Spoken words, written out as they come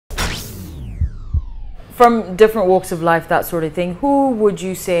from different walks of life, that sort of thing, who would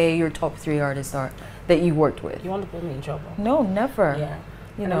you say your top 3 artists are that you worked with? You want to put me in trouble? No, never. Yeah.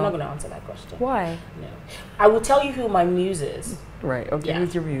 I'm not going to answer that question. Why? No. I will tell you who my muse is. Right. Okay.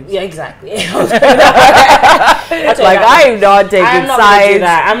 Who's your muse? Yeah, exactly. Like I am not taking sides. I'm not gonna do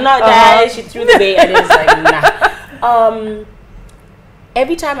that. I'm not that. She threw the bait and it's like nah.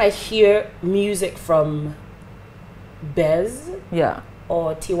 Every time I hear music from Bez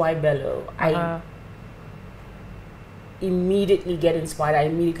or TY Bello, I immediately get inspired. I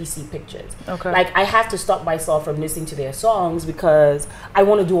immediately see pictures. Okay. Like I have to stop myself from listening to their songs because I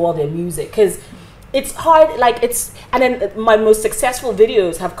want to do all their music, because it's hard. Like and then my most successful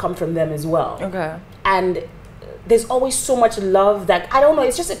videos have come from them as well. Okay. And there's always so much love that, I don't know,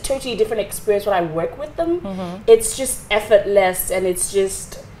 it's just a totally different experience when I work with them. It's just effortless, and it's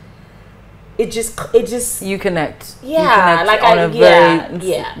just it just you connect. Yeah, you connect like on a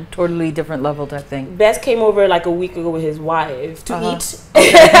very totally different level type thing. Bez came over like a week ago with his wife to eat.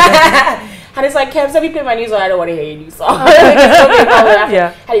 And it's like, Kev, let me play my new song. I don't want to hear your new song.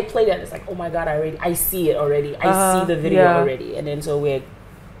 And he played it, it's like, oh my god, I see it already. I see the video already. And then so we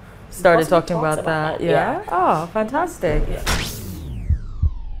started talking about that. Yeah. Oh, fantastic. Yeah.